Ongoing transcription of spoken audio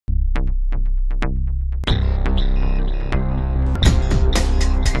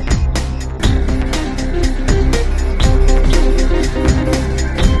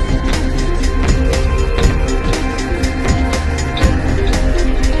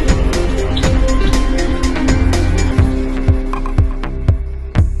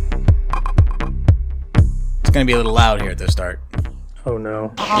going to be a little loud here at the start. Oh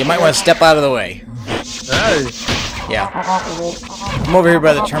no. You might want to step out of the way. Yeah. Come over here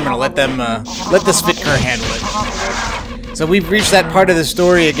by the terminal. Let them, let the Pfhor handle it. So we've reached that part of the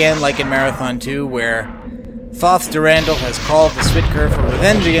story again, like in Marathon 2, where Thoth Durandal has called the Pfhor for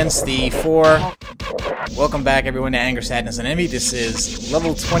revenge against the Pfhor. Welcome back, everyone, to Anger, Sadness, and Envy. This is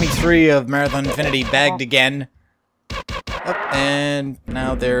level 23 of Marathon Infinity, bagged again. Oh, and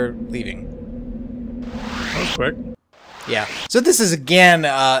now they're leaving. That was quick. Yeah. So this is, again,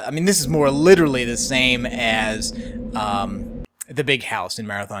 I mean, this is more literally the same as the big house in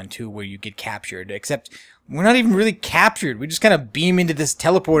Marathon 2 where you get captured, except we're not even really captured. We just kind of beam into this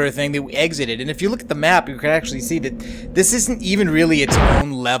teleporter thing that we exited. And if you look at the map, you can actually see that this isn't even really its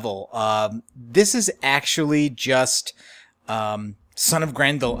own level. This is actually just Son of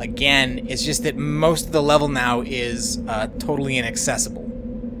Grendel again. It's just that most of the level now is totally inaccessible.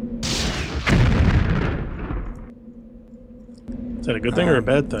 Is that a good thing or a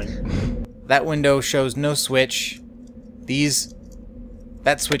bad thing? That window shows no switch.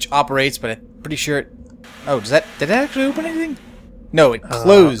 That switch operates, but I'm pretty sure it... Oh, did it actually open anything? No, it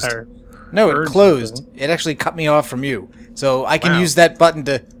closed. No, it closed. Something. It actually cut me off from you. So I can use that button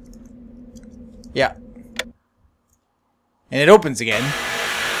to... Yeah. And it opens again.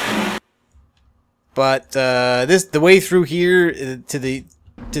 But the way through here to the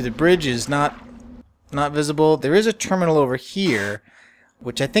bridge is not visible. There is a terminal over here,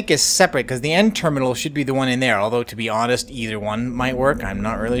 which I think is separate, because the end terminal should be the one in there, although, to be honest, either one might work. I'm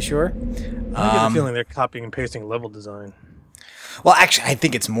not really sure. I get the feeling they're copying and pasting level design. Well, actually, I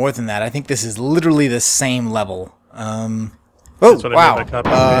think it's more than that. I think this is literally the same level. Oh, That's what wow. I mean by copy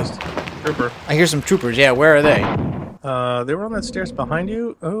and paste. Trooper. I hear some troopers. Yeah, where are they? They were on that stairs behind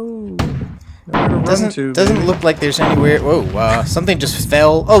you. Oh. Doesn't look like there's anywhere... Whoa, something just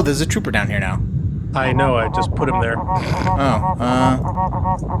fell. Oh, there's a trooper down here now. I know, I just put him there. Oh,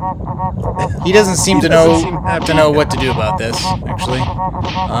 he doesn't seem to know what to do about this, actually.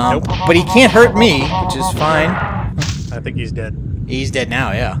 Nope. But he can't hurt me, which is fine. I think he's dead. He's dead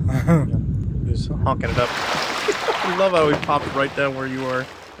now, yeah. He's honking it up. I love how he popped right down where you are.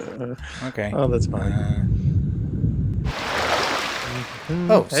 Okay. Oh, that's fine.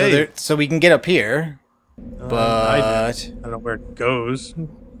 Oh, hey. So we can get up here, but I don't know where it goes.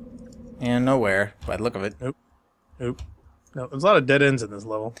 And nowhere, by the look of it. Nope. Nope. No, there's a lot of dead ends in this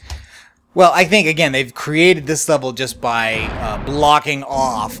level. Well, I think, again, they've created this level just by blocking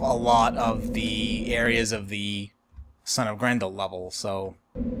off a lot of the areas of the Son of Grendel level, so...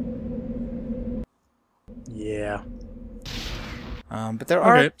 Yeah. But there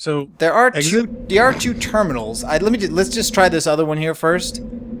are two terminals. Let's just try this other one here first,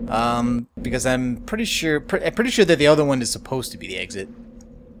 because I'm pretty sure that the other one is supposed to be the exit.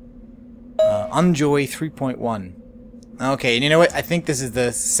 Unjoy 3.1. Okay, and you know what? I think this is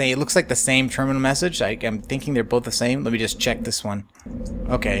the same. It looks like the same terminal message. I'm thinking they're both the same. Let me just check this one.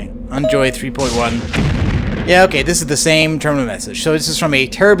 Okay, Unjoy 3.1. Yeah, okay, this is the same terminal message. So this is from a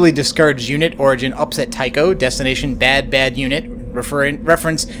terribly discouraged unit, origin Upset Tycho, destination bad unit,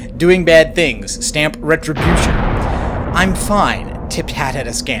 reference doing bad things, stamp retribution. I'm fine. Tipped hat at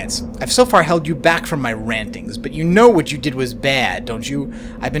askance. I've so far held you back from my rantings, but you know what you did was bad, don't you?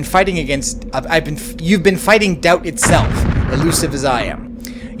 You've been fighting doubt itself, elusive as I am.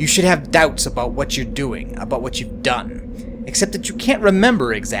 You should have doubts about what you're doing, about what you've done. Except that you can't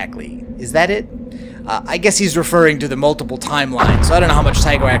remember exactly. Is that it? I guess he's referring to the multiple timelines, so I don't know how much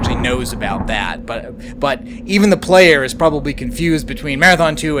Tycho actually knows about that, but even the player is probably confused between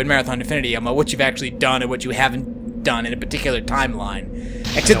Marathon 2 and Marathon Infinity about what you've actually done and what you haven't done in a particular timeline.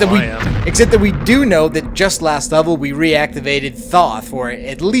 Except that we do know that just last level we reactivated Thoth for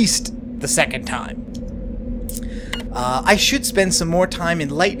at least the second time. I should spend some more time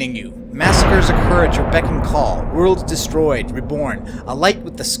enlightening you. Massacres occur at your beck and call. Worlds destroyed, reborn. A light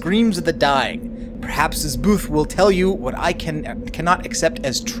with the screams of the dying. Perhaps Sbuth will tell you what I cannot accept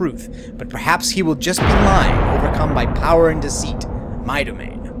as truth, but perhaps he will just be lying, overcome by power and deceit. My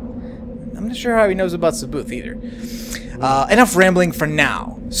domain. I'm not sure how he knows about Sbuth either. Enough rambling for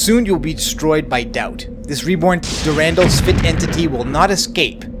now. Soon you'll be destroyed by doubt. This reborn Durandal's fit entity will not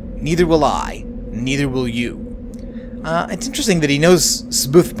escape. Neither will I. Neither will you. It's interesting that he knows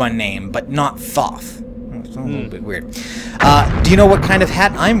Sbuth by name, but not Thoth. It's a little bit weird. Do you know what kind of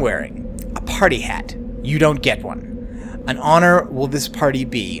hat I'm wearing? A party hat. You don't get one. An honor will this party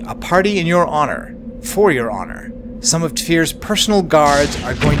be. A party in your honor. For your honor. Some of Pfhor's personal guards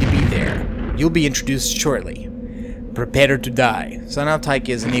are going to be there. You'll be introduced shortly. Prepare to die. So now Tyke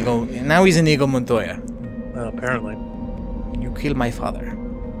is Inigo. Now he's Inigo Montoya. Apparently. You killed my father.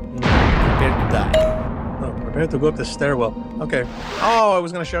 Prepare to die. Oh, prepare to go up the stairwell. Okay. Oh, I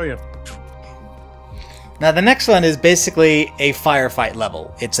was gonna show you. Now the next one is basically a firefight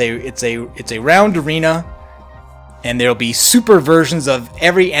level. It's a round arena, and there'll be super versions of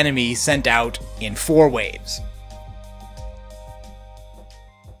every enemy sent out in 4 waves.